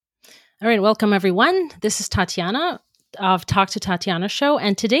All right, welcome everyone. This is Tatiana of Talk to Tatiana show.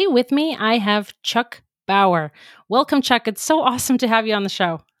 And today with me, I have Chuck Bauer. Welcome, Chuck. It's so awesome to have you on the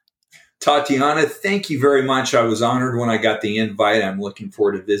show. Tatiana, thank you very much. I was honored when I got the invite. I'm looking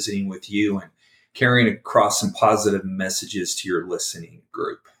forward to visiting with you and carrying across some positive messages to your listening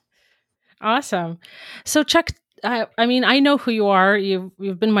group. Awesome. So, Chuck, I know who you are.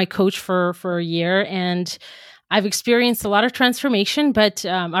 You've been my coach for a year, and I've experienced a lot of transformation, but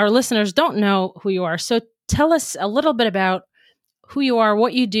our listeners don't know who you are. So tell us a little bit about who you are,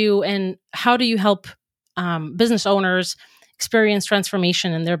 what you do, and how do you help business owners experience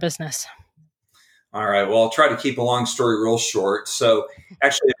transformation in their business? All right. Well, I'll try to keep a long story real short. So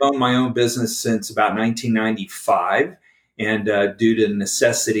actually, I've owned my own business since about 1995. And due to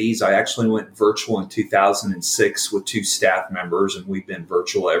necessities, I actually went virtual in 2006 with 2 staff members, and we've been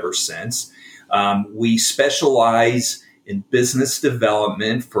virtual ever since. We specialize in business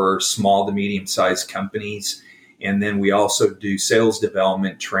development for small to medium-sized companies. And then we also do sales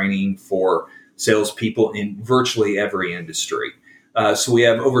development training for salespeople in virtually every industry. So we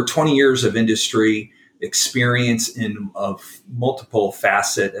have over 20 years of industry experience of multiple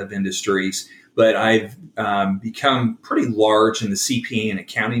facet of industries. But I've become pretty large in the CPA and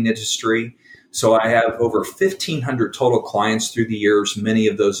accounting industry. So I have over 1,500 total clients through the years. Many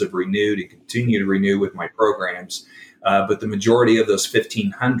of those have renewed and continue to renew with my programs. But the majority of those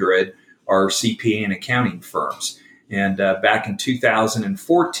 1,500 are CPA and accounting firms. And back in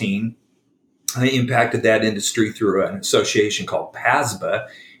 2014, I impacted that industry through an association called PASBA.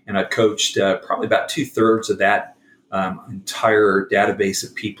 And I coached probably about 2/3 of that entire database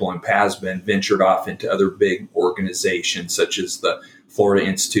of people in PASBA and ventured off into other big organizations such as the Florida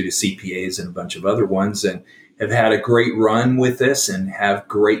Institute of CPAs and a bunch of other ones, and have had a great run with this and have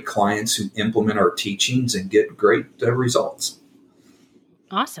great clients who implement our teachings and get great results.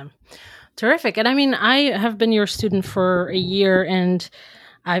 Awesome. Terrific. And I have been your student for a year, and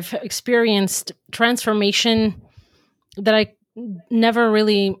I've experienced transformation that I never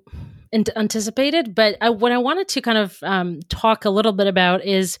really anticipated. But what I wanted to kind of talk a little bit about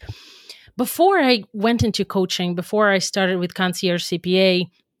is before I went into coaching, before I started with Concierge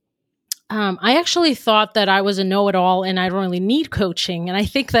CPA, I actually thought that I was a know-it-all and I don't really need coaching. And I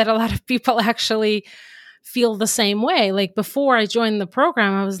think that a lot of people actually feel the same way. Like before I joined the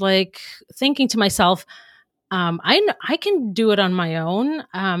program, I was like thinking to myself, I can do it on my own.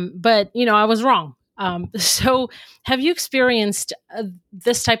 But I was wrong. So have you experienced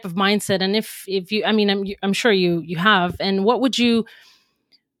this type of mindset? And if you, I'm sure you have, and what would you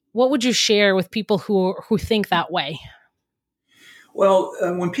share with people who think that way? Well,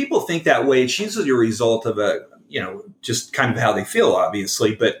 when people think that way, it's usually a result of just kind of how they feel,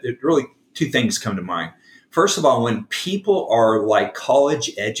 obviously, but it really 2 things come to mind. First of all, when people are like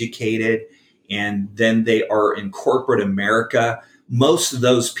college educated and then they are in corporate America, most of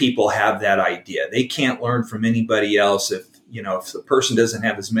those people have that idea. They can't learn from anybody else if the person doesn't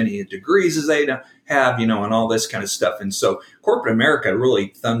have as many degrees as they have, and all this kind of stuff. And so corporate America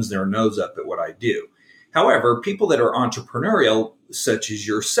really thumbs their nose up at what I do. However, people that are entrepreneurial, such as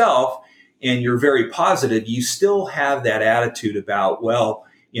yourself, and you're very positive, you still have that attitude about, well,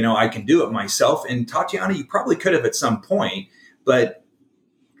 I can do it myself. And Tatiana, you probably could have at some point, but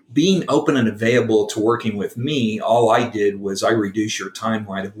being open and available to working with me, all I did was I reduced your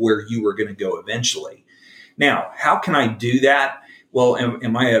timeline of where you were going to go eventually. Now, how can I do that? Well,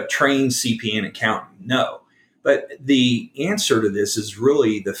 am I a trained CPA and accountant? No. But the answer to this is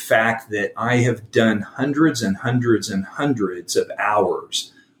really the fact that I have done hundreds and hundreds and hundreds of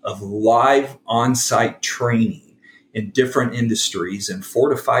hours of live on-site training in different industries in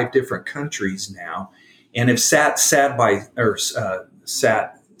 4 to 5 different countries now, and have sat side by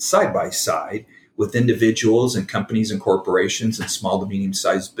side with individuals and companies and corporations and small to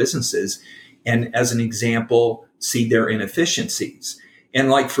medium-sized businesses. And as an example, see their inefficiencies. And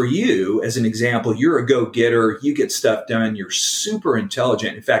like for you, as an example, you're a go-getter, you get stuff done, you're super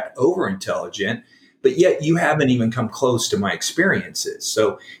intelligent, in fact, over-intelligent, but yet you haven't even come close to my experiences.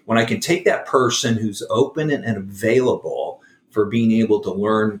 So when I can take that person who's open and available for being able to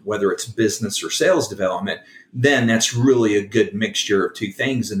learn, whether it's business or sales development, then that's really a good mixture of 2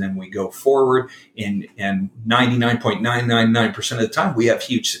 things. And then we go forward and 99.999% of the time, we have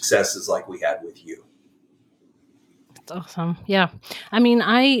huge successes like we had with you. That's awesome. Yeah.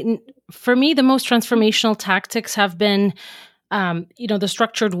 For me, the most transformational tactics have been, the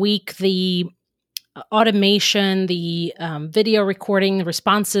structured week, the automation, the video recording, the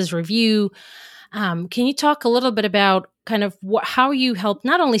responses, review. Can you talk a little bit about kind of how you help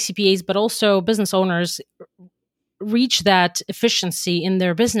not only CPAs, but also business owners reach that efficiency in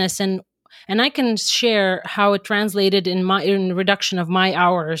their business, and and I can share how it translated in reduction of my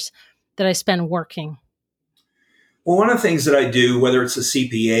hours that I spend working. Well, one of the things that I do, whether it's the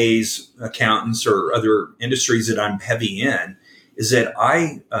CPAs, accountants, or other industries that I'm heavy in, is that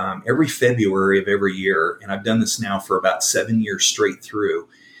I, every February of every year, and I've done this now for about 7 years straight through,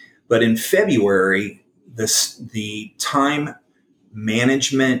 but in February, the time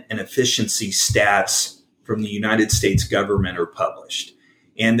management and efficiency stats from the United States government are published.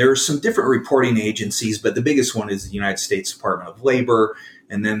 And there are some different reporting agencies, but the biggest one is the United States Department of Labor.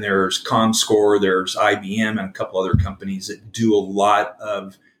 And then there's ComScore, there's IBM, and a couple other companies that do a lot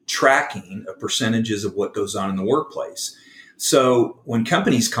of tracking of percentages of what goes on in the workplace. So when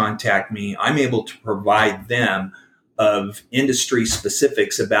companies contact me, I'm able to provide them of industry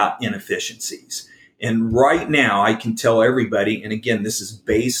specifics about inefficiencies. And right now I can tell everybody, and again, this is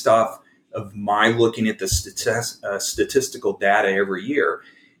based off of my looking at the statistical data every year,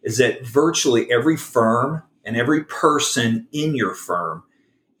 is that virtually every firm and every person in your firm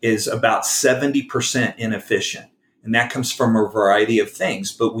is about 70% inefficient. And that comes from a variety of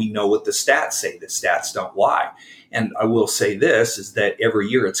things, but we know what the stats say. The stats don't lie. And I will say this, is that every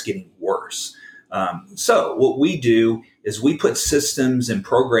year it's getting worse. So what we do is we put systems and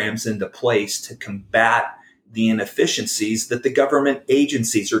programs into place to combat the inefficiencies that the government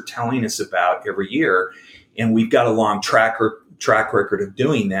agencies are telling us about every year. And we've got a long track record of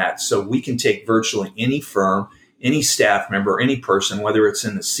doing that. So we can take virtually any firm, any staff member, any person, whether it's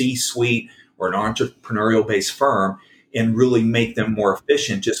in the C-suite or an entrepreneurial-based firm, and really make them more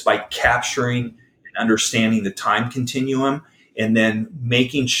efficient just by capturing and understanding the time continuum, and then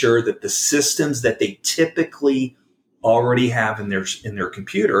making sure that the systems that they typically already have in their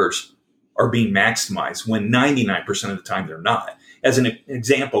computers are being maximized, when 99% of the time they're not. As an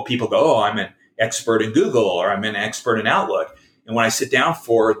example, people go, oh, I'm an expert in Google, or I'm an expert in Outlook. And when I sit down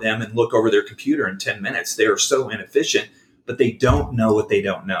for them and look over their computer in 10 minutes, they are so inefficient, but they don't know what they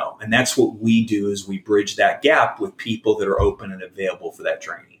don't know. And that's what we do, is we bridge that gap with people that are open and available for that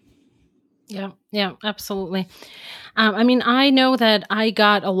training. Yeah, absolutely. I mean, I know that I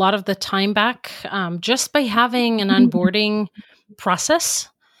got a lot of the time back just by having an onboarding process.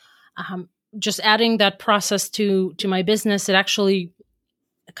 Just adding that process to my business, it actually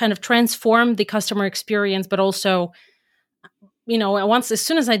kind of transformed the customer experience, but also, as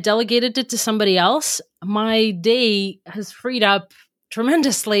soon as I delegated it to somebody else, my day has freed up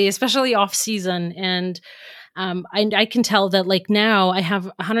tremendously, especially off season. And I can tell that, like, now I have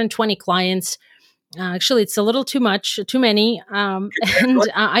 120 clients. Actually, it's a little too many.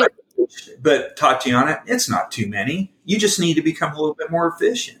 But Tatiana, it's not too many. You just need to become a little bit more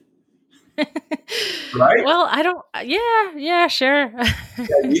efficient. Right? Well, I don't. Yeah, sure.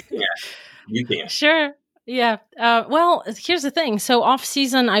 Yeah, you can. Sure. Yeah. Well, here's the thing. So off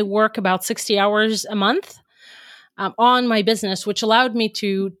season, I work about 60 hours a month on my business, which allowed me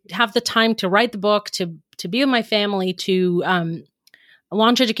to have the time to write the book, to be with my family, to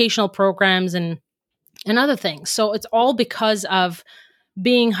launch educational programs and other things. So it's all because of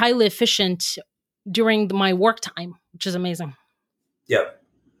being highly efficient during my work time, which is amazing. Yep.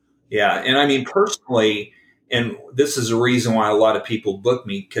 Yeah. And I mean, personally, and this is a reason why a lot of people book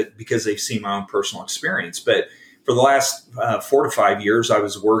me, because they've seen my own personal experience. But for the last 4 to 5 years, I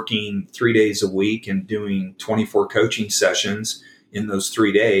was working 3 days a week and doing 24 coaching sessions in those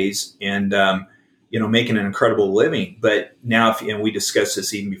 3 days, and making an incredible living. But now, and we discussed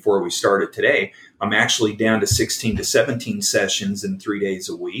this even before we started today, I'm actually down to 16 to 17 sessions in 3 days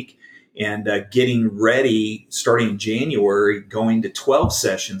a week. And getting ready, starting in January, going to 12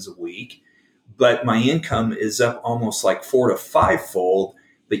 sessions a week. But my income is up almost like 4 to 5-fold,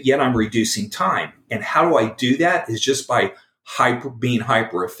 but yet I'm reducing time. And how do I do that? Is just by being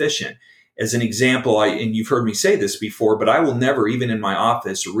hyper efficient. As an example, and you've heard me say this before, but I will never, even in my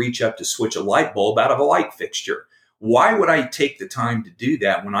office, reach up to switch a light bulb out of a light fixture. Why would I take the time to do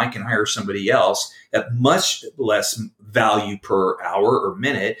that when I can hire somebody else at much less value per hour or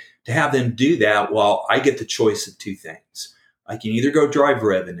minute to have them do that, while I get the choice of two things? I can either go drive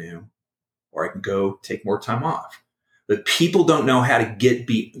revenue, or I can go take more time off. But people don't know how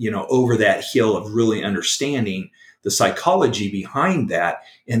to over that hill of really understanding the psychology behind that,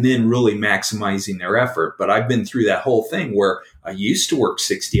 and then really maximizing their effort. But I've been through that whole thing where I used to work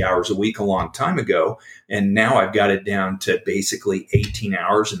 60 hours a week a long time ago, and now I've got it down to basically 18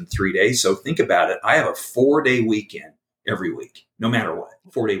 hours in 3 days. So think about it. I have a 4-day weekend every week, no matter what,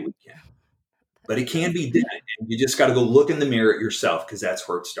 4-day weekend. But it can be done. You just got to go look in the mirror at yourself, because that's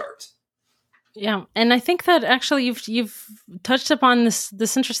where it starts. Yeah, and I think that actually you've touched upon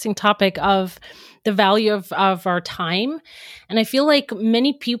this interesting topic of the value of our time, and I feel like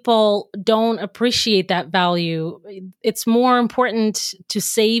many people don't appreciate that value. It's more important to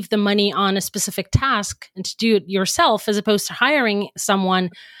save the money on a specific task and to do it yourself as opposed to hiring someone.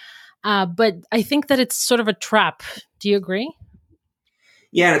 But I think that it's sort of a trap. Do you agree?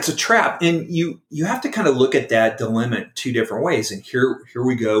 Yeah, it's a trap, and you have to kind of look at that dilemma two different ways. And here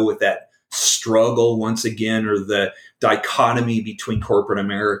we go with that struggle once again, or the dichotomy between corporate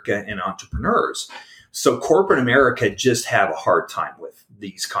America and entrepreneurs. So corporate America just have a hard time with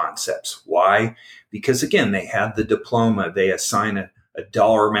these concepts. Why? Because again, they have the diploma, they assign a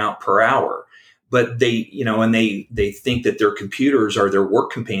dollar amount per hour, but and they think that their computers are their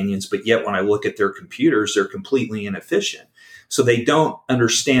work companions. But yet, when I look at their computers, they're completely inefficient. So they don't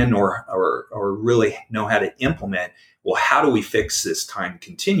understand or really know how to implement, well, how do we fix this time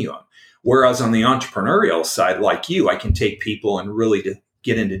continuum? Whereas on the entrepreneurial side, like you, I can take people and really to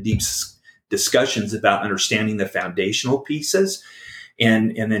get into deep discussions about understanding the foundational pieces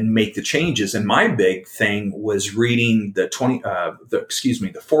and then make the changes. And my big thing was reading the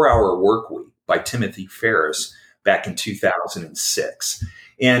 4 Hour Work Week by Timothy Ferriss back in 2006.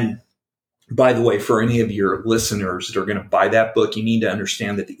 And by the way, for any of your listeners that are going to buy that book, you need to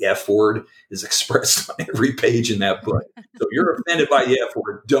understand that the F word is expressed on every page in that book. So if you're offended by the F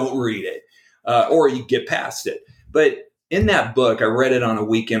word, don't read it, or you get past it. But in that book, I read it on a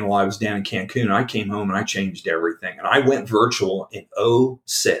weekend while I was down in Cancun. I came home and I changed everything. And I went virtual in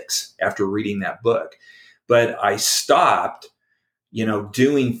 2006 after reading that book. But I stopped,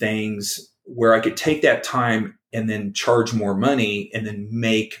 doing things where I could take that time and then charge more money and then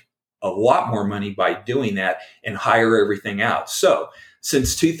make a lot more money by doing that and hire everything out. So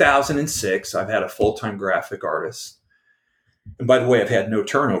since 2006, I've had a full-time graphic artist. And by the way, I've had no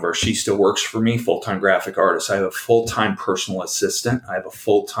turnover. She still works for me, full-time graphic artist. I have a full-time personal assistant. I have a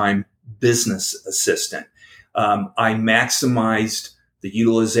full-time business assistant. I maximized the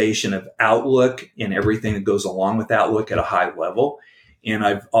utilization of Outlook and everything that goes along with Outlook at a high level. And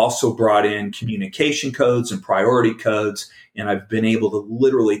I've also brought in communication codes and priority codes. And I've been able to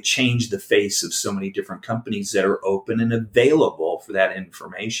literally change the face of so many different companies that are open and available for that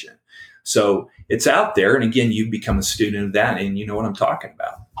information. So it's out there. And again, you become a student of that and you know what I'm talking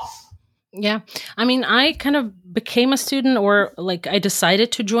about. Yeah. I mean, I kind of became a student, or like I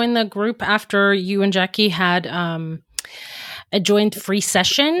decided to join the group after you and Jackie had a joint free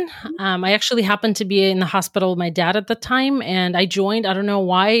session. I actually happened to be in the hospital with my dad at the time, and I joined. I don't know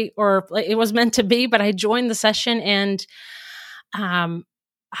why, or it was meant to be, but I joined the session, and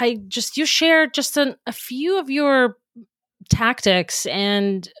you shared just a few of your tactics,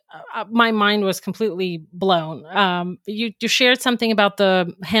 and my mind was completely blown. You shared something about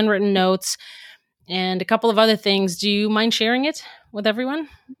the handwritten notes and a couple of other things. Do you mind sharing it with everyone?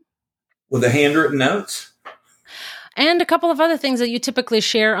 With the handwritten notes? And a couple of other things that you typically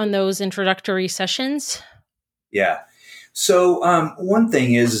share on those introductory sessions. Yeah. So one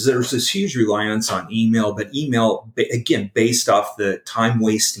thing is there's this huge reliance on email, but email, again, based off the time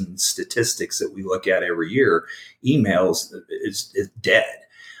wasting statistics that we look at every year, emails is dead.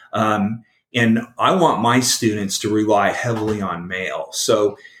 And I want my students to rely heavily on mail.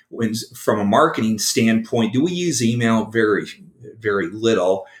 So from a marketing standpoint, do we use email? Very, very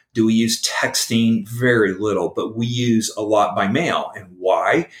little. Do we use texting? Very little, but we use a lot by mail. And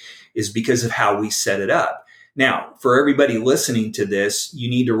why? Is because of how we set it up. Now, for everybody listening to this, you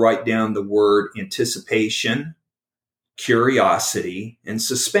need to write down the word anticipation, curiosity, and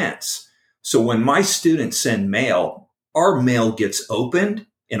suspense. So when my students send mail, our mail gets opened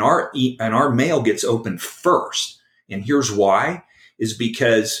and our mail gets opened first. And here's why, is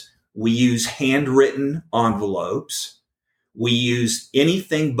because we use handwritten envelopes. We use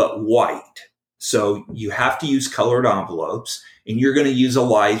anything but white. So you have to use colored envelopes, and you're going to use a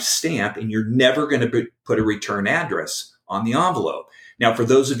live stamp, and you're never going to put a return address on the envelope. Now, for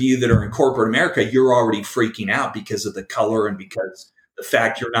those of you that are in corporate America, you're already freaking out because of the color and because the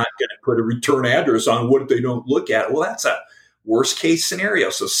fact you're not going to put a return address on what if they don't look at it. Well, that's a worst case scenario.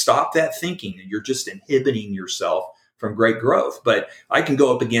 So stop that thinking, and you're just inhibiting yourself from great growth. But I can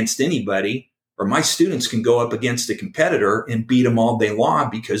go up against anybody, or my students can go up against a competitor and beat them all day long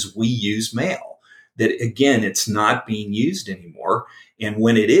because we use mail. That, again, it's not being used anymore. And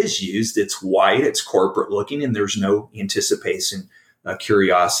when it is used, it's white, it's corporate looking, and there's no anticipation,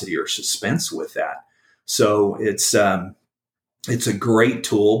 curiosity, or suspense with that. So it's a great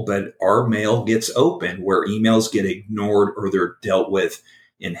tool, but our mail gets open where emails get ignored or they're dealt with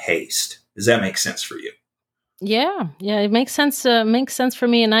in haste. Does that make sense for you? Yeah, it makes sense. Makes sense for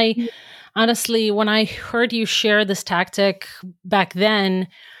me, and honestly, when I heard you share this tactic back then,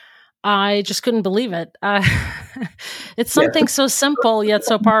 I just couldn't believe it. It's Yeah. something so simple yet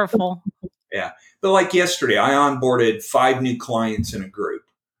so powerful. Yeah. But like yesterday, I onboarded 5 new clients in a group.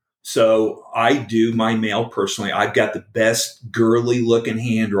 So I do my mail personally. I've got the best girly looking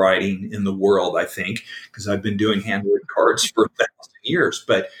handwriting in the world, I think, because I've been doing handwritten cards for 1,000 years.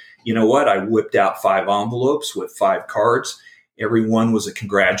 But you know what? I whipped out 5 envelopes with 5 cards. Every one was a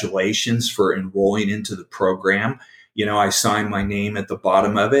congratulations for enrolling into the program. I signed my name at the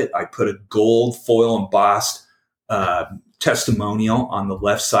bottom of it. I put a gold foil embossed uh, testimonial on the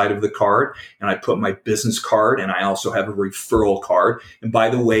left side of the card, and I put my business card, and I also have a referral card. And by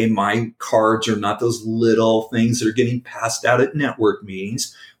the way, my cards are not those little things that are getting passed out at network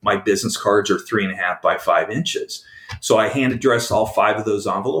meetings. My business cards are 3.5 by 5 inches. So I hand addressed all 5 of those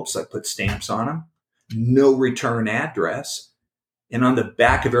envelopes. I put stamps on them, no return address. And on the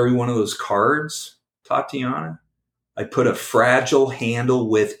back of every one of those cards, Tatiana, I put a fragile handle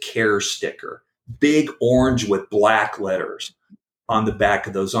with care sticker, big orange with black letters on the back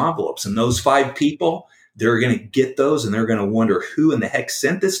of those envelopes. And those 5 people, they're going to get those and they're going to wonder who in the heck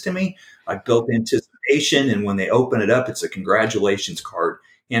sent this to me. I built anticipation. And when they open it up, it's a congratulations card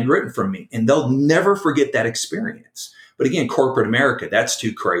handwritten from me. And they'll never forget that experience. But again, corporate America, that's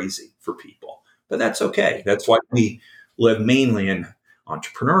too crazy for people. But that's okay. That's why we live mainly in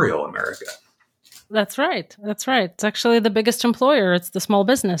entrepreneurial America. That's right. That's right. It's actually the biggest employer. It's the small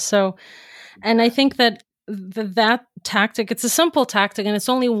business. So, and I think that that tactic, it's a simple tactic, and it's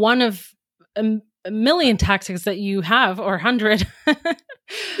only one of a million tactics that you have, or 100.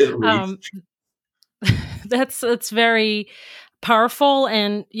 um, that's very powerful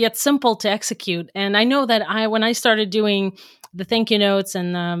and yet simple to execute. And I know that when I started doing the thank you notes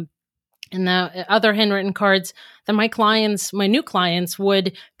and the other handwritten cards, that my new clients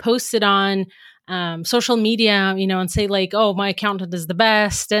would post it on social media, and say like, "Oh, my accountant is the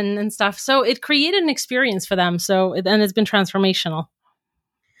best," and stuff. So it created an experience for them. And it's been transformational.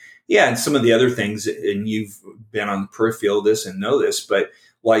 Yeah, and some of the other things, and you've been on the peripheral of this and know this, but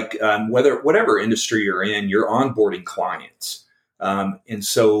like whatever industry you're in, you're onboarding clients, and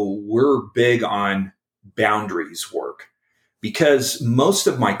so we're big on boundaries work, because most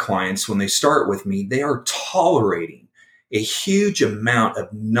of my clients, when they start with me, they are tolerating a huge amount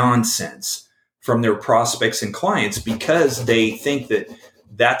of nonsense from their prospects and clients because they think that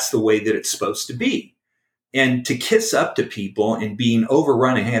that's the way that it's supposed to be. And to kiss up to people and being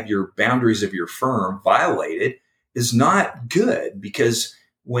overrun and have your boundaries of your firm violated is not good, because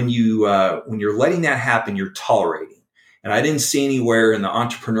when you're letting that happen, you're tolerating. And I didn't see anywhere in the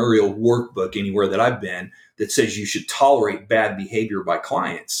entrepreneurial workbook anywhere that I've been that says you should tolerate bad behavior by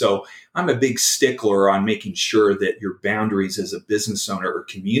clients. So I'm a big stickler on making sure that your boundaries as a business owner are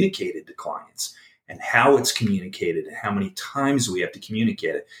communicated to clients, and how it's communicated and how many times we have to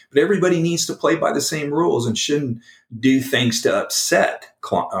communicate it. But everybody needs to play by the same rules and shouldn't do things to upset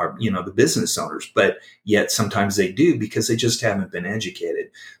the business owners. But yet sometimes they do, because they just haven't been educated.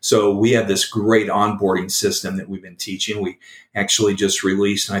 So we have this great onboarding system that we've been teaching. We actually just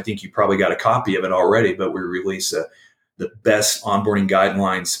released, and I think you probably got a copy of it already, but we released the best onboarding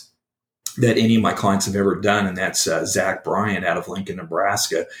guidelines that any of my clients have ever done. And that's Zach Bryant out of Lincoln,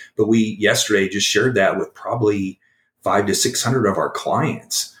 Nebraska. But we yesterday just shared that with probably 500 to 600 of our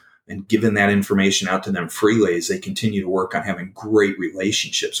clients, and given that information out to them freely as they continue to work on having great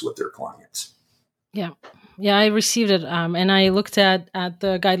relationships with their clients. Yeah. Yeah, I received it. And I looked at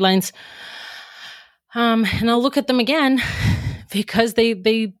the guidelines, and I'll look at them again because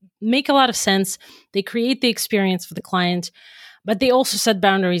they make a lot of sense. They create the experience for the client, but they also set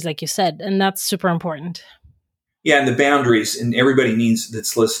boundaries, like you said, and that's super important. Yeah, and the boundaries, and everybody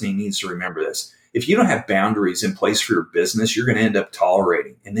that's listening needs to remember this. If you don't have boundaries in place for your business, you're going to end up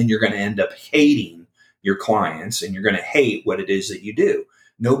tolerating, and then you're going to end up hating your clients, and you're going to hate what it is that you do.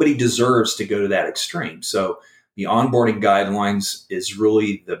 Nobody deserves to go to that extreme. So the onboarding guidelines is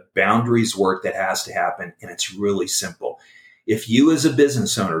really the boundaries work that has to happen, and it's really simple. If you as a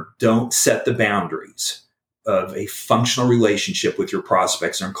business owner don't set the boundaries of a functional relationship with your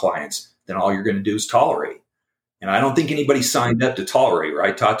prospects and clients, then all you're going to do is tolerate. And I don't think anybody signed up to tolerate,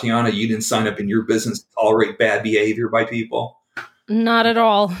 right, Tatiana? You didn't sign up in your business to tolerate bad behavior by people? Not at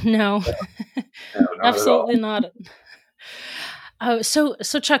all. No, No, not at all. absolutely not. So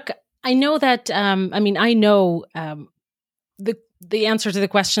Chuck, I know that. I know the answer to the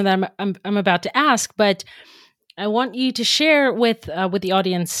question that I'm about to ask, but I want you to share with the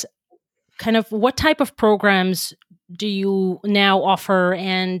audience kind of what type of programs do you now offer,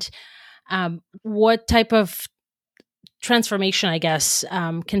 and what type of transformation, I guess,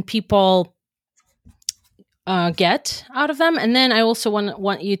 can people get out of them? And then I also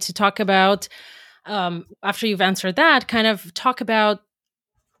want you to talk about, after you've answered that, kind of talk about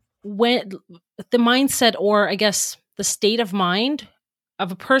when the mindset, or I guess the state of mind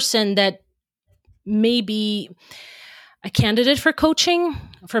of a person that may be a candidate for coaching,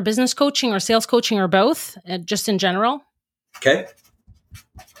 for business coaching or sales coaching, or both, just in general. Okay.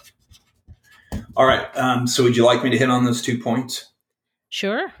 All right. So would you like me to hit on those 2 points?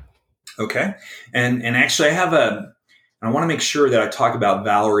 Sure. Okay. And actually I want to make sure that I talk about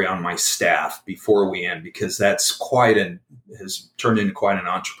Valerie on my staff before we end, because that's has turned into quite an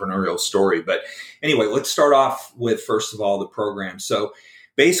entrepreneurial story. But anyway, let's start off with, first of all, the program. So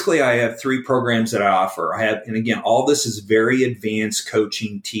basically I have 3 programs that I offer. And again, all this is very advanced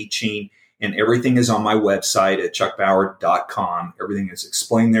coaching, teaching, and everything is on my website at chuckbauer.com. Everything is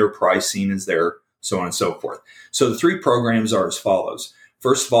explained there, pricing is there, so on and so forth. So the 3 programs are as follows.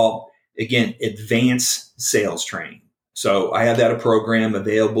 First of all, again, advanced sales training. So I have a program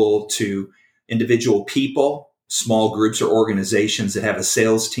available to individual people, small groups or organizations that have a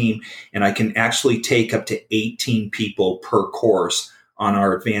sales team, and I can actually take up to 18 people per course on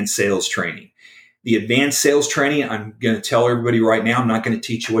our advanced sales training. The advanced sales training, I'm going to tell everybody right now, I'm not going to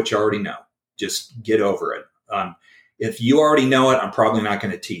teach you what you already know. Just get over it. If you already know it, I'm probably not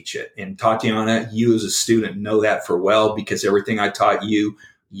going to teach it. And Tatiana, you as a student know that for well, because everything I taught you,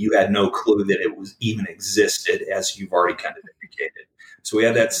 you had no clue that it was even existed, as you've already kind of indicated. So we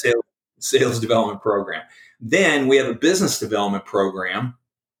have that sales development program. Then we have a business development program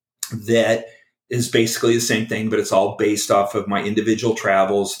that is basically the same thing, but it's all based off of my individual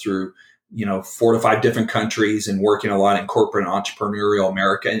travels through 4 to 5 different countries, and working a lot in corporate and entrepreneurial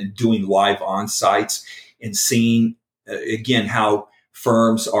America, and doing live on-sites and seeing, again, how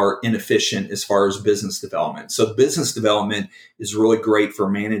firms are inefficient as far as business development. So business development is really great for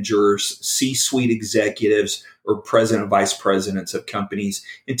managers, C-suite executives, or president, vice presidents of companies.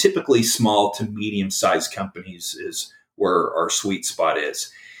 And typically small to medium-sized companies is where our sweet spot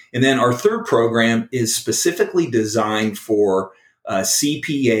is. And then our 3rd program is specifically designed for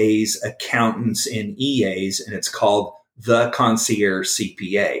CPAs, accountants, and EAs, and it's called The Concierge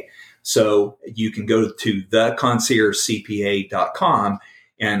CPA. So you can go to theconciergecpa.com,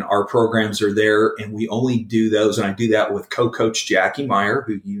 and our programs are there, and we only do those. And I do that with co-coach Jackie Meyer,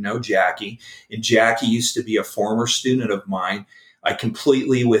 who you know Jackie. And Jackie used to be a former student of mine. I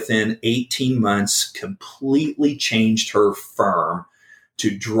completely, within 18 months, completely changed her firm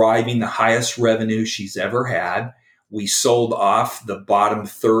to driving the highest revenue she's ever had. We sold off the bottom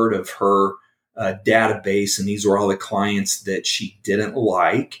third of her database, and these were all the clients that she didn't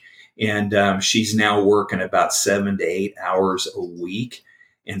like. And she's now working about 7 to 8 hours a week,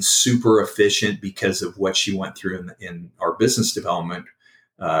 and super efficient because of what she went through in our business development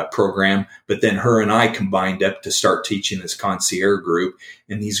program. But then her and I combined up to start teaching this concierge group.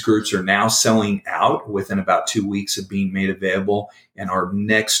 And these groups are now selling out within about 2 weeks of being made available. And our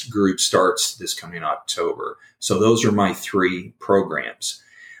next group starts this coming October. So those are my 3 programs.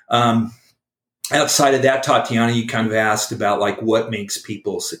 Outside of that, Tatiana, you kind of asked about like what makes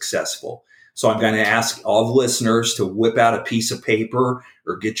people successful. So I'm going to ask all the listeners to whip out a piece of paper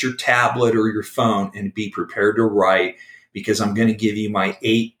or get your tablet or your phone and be prepared to write, because I'm going to give you my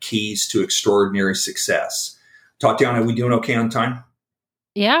 8 keys to extraordinary success. Tatiana, are we doing okay on time?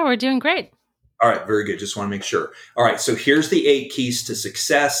 Yeah, we're doing great. All right, very good. Just want to make sure. All right, so here's the 8 keys to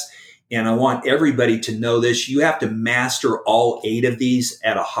success. And I want everybody to know this. You have to master all 8 of these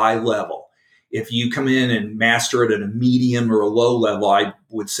at a high level. If you come in and master it at a medium or a low level, I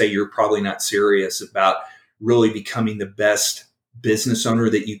would say you're probably not serious about really becoming the best business owner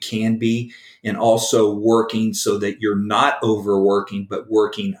that you can be, and also working so that you're not overworking, but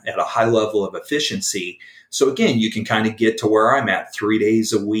working at a high level of efficiency. So again, you can kind of get to where I'm at 3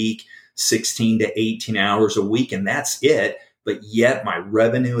 days a week, 16 to 18 hours a week, and that's it. But yet my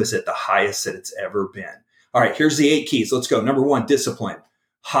revenue is at the highest that it's ever been. All right, here's the 8 keys. Let's go. Number 1, discipline.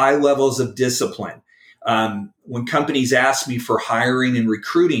 High levels of discipline. When companies ask me for hiring and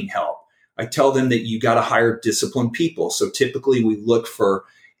recruiting help, I tell them that you got to hire disciplined people. So typically we look for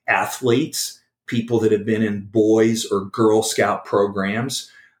athletes, people that have been in boys or Girl Scout programs,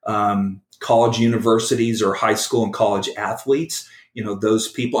 college universities or high school and college athletes,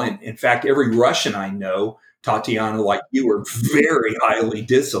 those people. And in fact, every Russian I know, Tatiana, like you, are very highly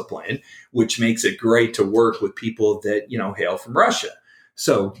disciplined, which makes it great to work with people that, hail from Russia.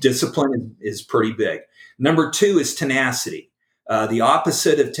 So discipline is pretty big. Number 2 is tenacity. The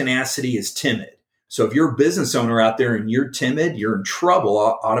opposite of tenacity is timid. So if you're a business owner out there and you're timid, you're in trouble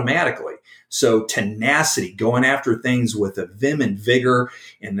automatically. So tenacity, going after things with a vim and vigor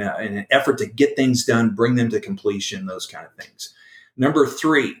and an effort to get things done, bring them to completion, those kind of things. Number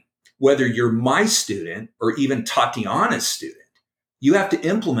 3, whether you're my student or even Tatiana's student, you have to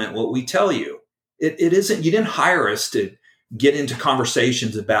implement what we tell you. It isn't, you didn't hire us to get into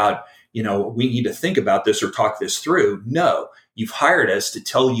conversations about, we need to think about this or talk this through. No, you've hired us to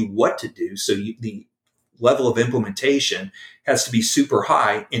tell you what to do. So the level of implementation has to be super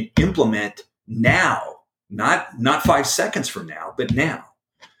high, and implement now, not 5 seconds from now, but now.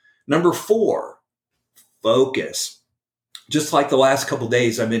 Number 4, focus. Just like the last couple of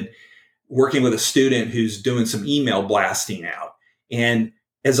days, I've been working with a student who's doing some email blasting out. And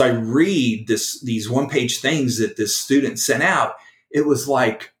as I read these one-page things that this student sent out, it was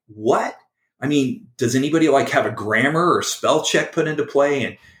like, what? I mean, does anybody have a grammar or spell check put into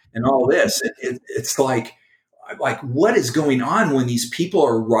play and all this? It's like, what is going on when these people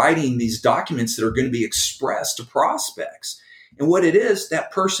are writing these documents that are going to be expressed to prospects? And what it is,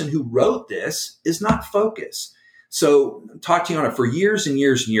 that person who wrote this is not focused. So Tatiana, for years and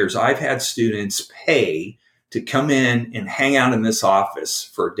years and years, I've had students pay to come in and hang out in this office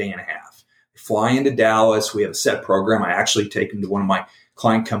for a day and a half. They fly into Dallas. We have a set program. I actually take them to one of my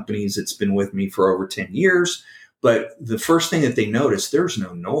client companies that's been with me for over 10 years. But the first thing that they notice, there's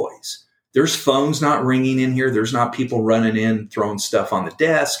no noise. There's phones not ringing in here. There's not people running in, throwing stuff on the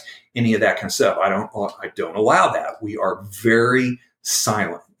desk, any of that kind of stuff. I don't allow that. We are very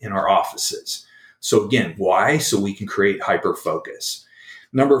silent in our offices. So again, why? So we can create hyper focus.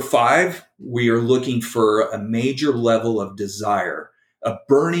 Number 5, we are looking for a major level of desire, a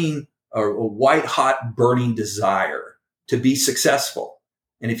white hot burning desire to be successful.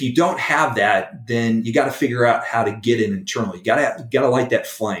 And if you don't have that, then you got to figure out how to get it internally. You got to light that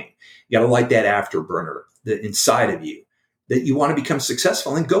flame. You got to light that afterburner that inside of you that you want to become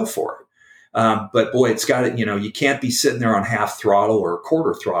successful, and go for it. But boy, it's got to, you can't be sitting there on half throttle or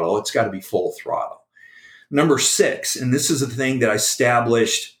quarter throttle. It's got to be full throttle. Number 6, and this is a thing that I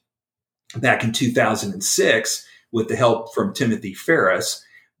established back in 2006 with the help from Timothy Ferriss,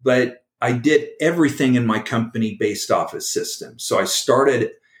 but I did everything in my company based off a system. So I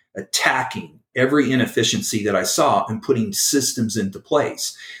started attacking every inefficiency that I saw and putting systems into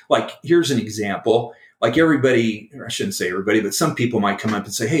place. Like, here's an example. Like everybody, or I shouldn't say everybody, but some people might come up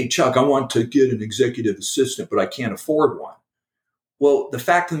and say, hey, Chuck, I want to get an executive assistant, but I can't afford one. Well, the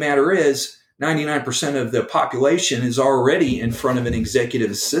fact of the matter is 99% of the population is already in front of an executive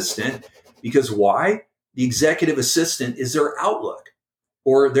assistant, because why? The executive assistant is their Outlook,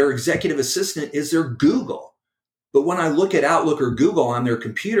 or their executive assistant is their Google. But when I look at Outlook or Google on their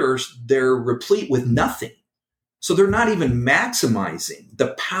computers, they're replete with nothing. So they're not even maximizing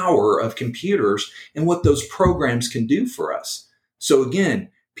the power of computers and what those programs can do for us. So again,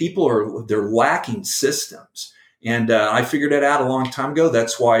 they're lacking systems. And I figured it out a long time ago.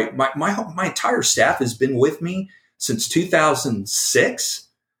 That's why my entire staff has been with me since 2006.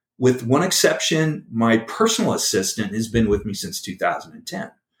 With one exception, my personal assistant has been with me since 2010.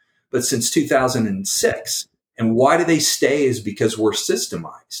 But since 2006. And why do they stay is because we're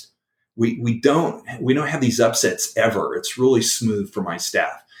systemized. We don't have these upsets ever. It's really smooth for my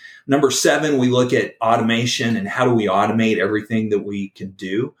staff. Number 7, we look at automation and how do we automate everything that we can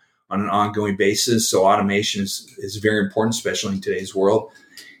do on an ongoing basis. So automation is very important, especially in today's world.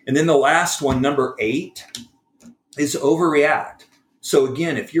 And then the last one, number 8, is overreact. So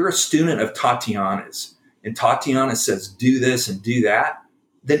again, if you're a student of Tatiana's and Tatiana says, do this and do that,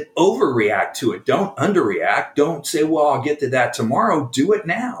 then overreact to it. Don't underreact. Don't say, well, I'll get to that tomorrow. Do it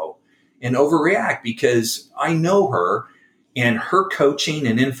now and overreact, because I know her and her coaching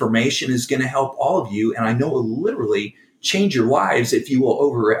and information is going to help all of you. And I know it will literally change your lives if you will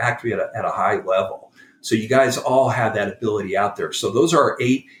overreact at a high level. So you guys all have that ability out there. So those are our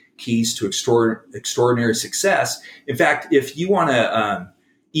 8 keys to extraordinary success. In fact, if you want to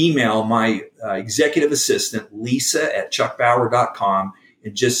email my executive assistant, Lisa at chuckbauer.com,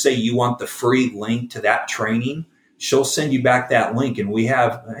 and just say you want the free link to that training, she'll send you back that link. And we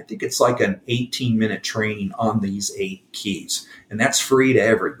have, I think it's like an 18-minute training on these 8 keys. And that's free to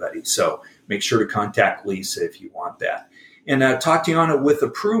everybody. So make sure to contact Lisa if you want that. And Tatiana, with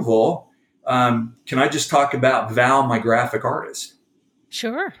approval, can I just talk about Val, my graphic artist?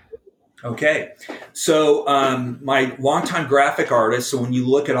 Sure. Okay. So my longtime graphic artist, so when you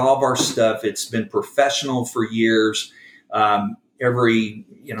look at all of our stuff, it's been professional for years.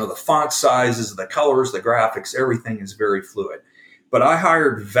 The font sizes, the colors, the graphics, everything is very fluid. But I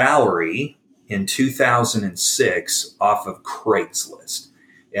hired Valerie in 2006 off of Craigslist.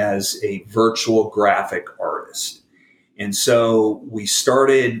 as a virtual graphic artist. And so we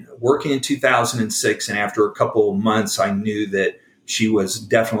started working in 2006. And after a couple of months, I knew that she was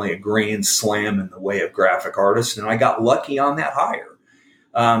definitely a grand slam in the way of graphic artist. And I got lucky on that hire.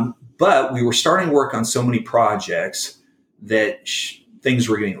 But we were starting to work on so many projects that things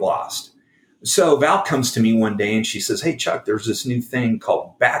were getting lost. So Val comes to me one day and she says, "Hey, Chuck, there's this new thing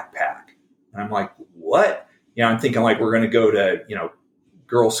called Backpack." And I'm like, "What?" I'm thinking like we're going to go to,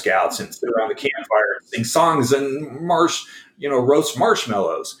 Girl Scouts and sit around the campfire and sing songs and roast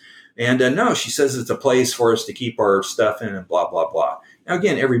marshmallows. And no, she says it's a place for us to keep our stuff in and blah, blah, blah. Now,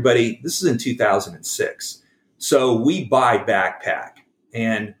 again, everybody, this is in 2006. So we buy Backpack.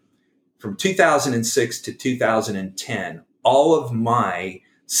 And from 2006 to 2010, all of my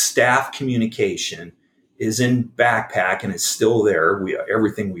staff communication is in Backpack and it's still there.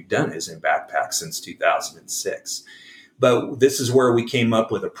 Everything we've done is in Backpack since 2006. But this is where we came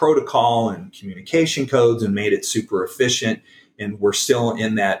up with a protocol and communication codes and made it super efficient. And we're still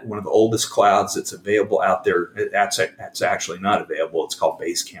in that one of the oldest clouds that's available out there. That's actually not available. It's called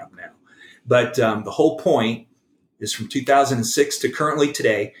Basecamp now. But the whole point is from 2006 to currently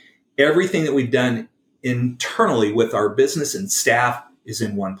today, everything that we've done internally with our business and staff is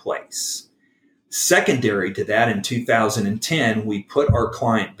in one place. Secondary to that, in 2010, we put our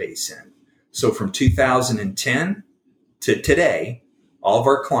client base in. So from 2010 to today, all of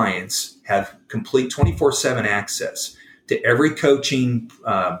our clients have complete 24/7 access to every coaching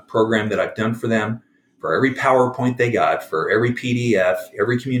program that I've done for them, for every PowerPoint they got, for every PDF,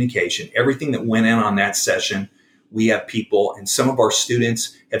 every communication, everything that went in on that session. We have people, and some of our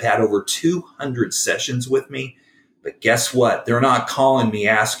students have had over 200 sessions with me. But guess what? They're not calling me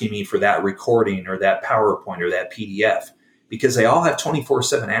asking me for that recording or that PowerPoint or that PDF because they all have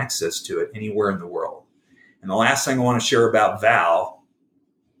 24/7 access to it anywhere in the world. And the last thing I want to share about Val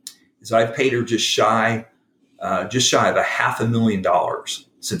is I've paid her just shy of $500,000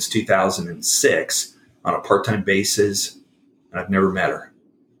 since 2006 on a part-time basis, and I've never met her.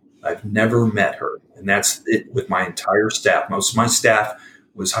 And that's it with my entire staff. Most of my staff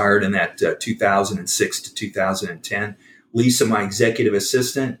was hired in that 2006 to 2010. Lisa, my executive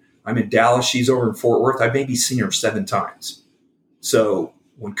assistant, I'm in Dallas. She's over in Fort Worth. I've maybe seen her 7 times. So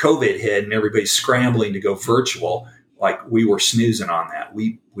when COVID hit and everybody's scrambling to go virtual, like we were snoozing on that.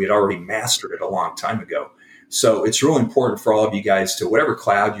 We had already mastered it a long time ago. So it's really important for all of you guys to, whatever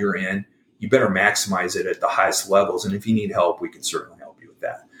cloud you're in, you better maximize it at the highest levels. And if you need help, we can certainly help you with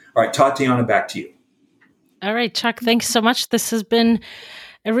that. All right, Tatiana, back to you. All right, Chuck, thanks so much. This has been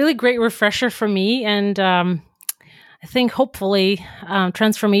a really great refresher for me. And I think hopefully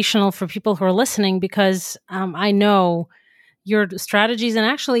transformational for people who are listening, because I know your strategies and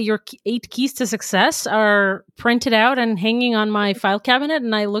actually your 8 keys to success are printed out and hanging on my file cabinet,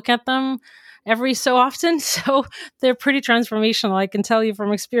 and I look at them every so often. So they're pretty transformational, I can tell you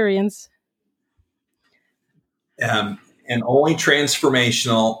from experience. And only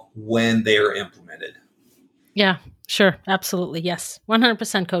transformational when they are implemented. Yeah, sure. Absolutely. Yes.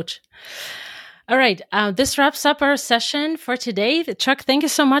 100% coach. All right. This wraps up our session for today. Chuck, thank you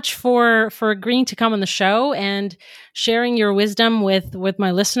so much for agreeing to come on the show and sharing your wisdom with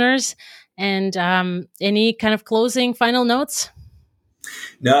my listeners. And any kind of closing final notes?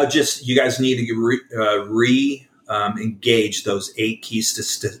 No, just you guys need to engage those 8 keys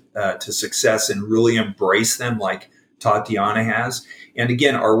to success and really embrace them like Tatiana has. And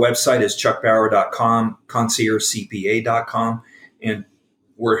again, our website is chuckbauer.com, conciergecpa.com. And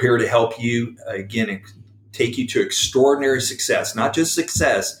we're here to help you, again, take you to extraordinary success, not just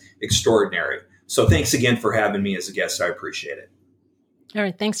success, extraordinary. So thanks again for having me as a guest. I appreciate it. All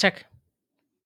right. Thanks, Chuck.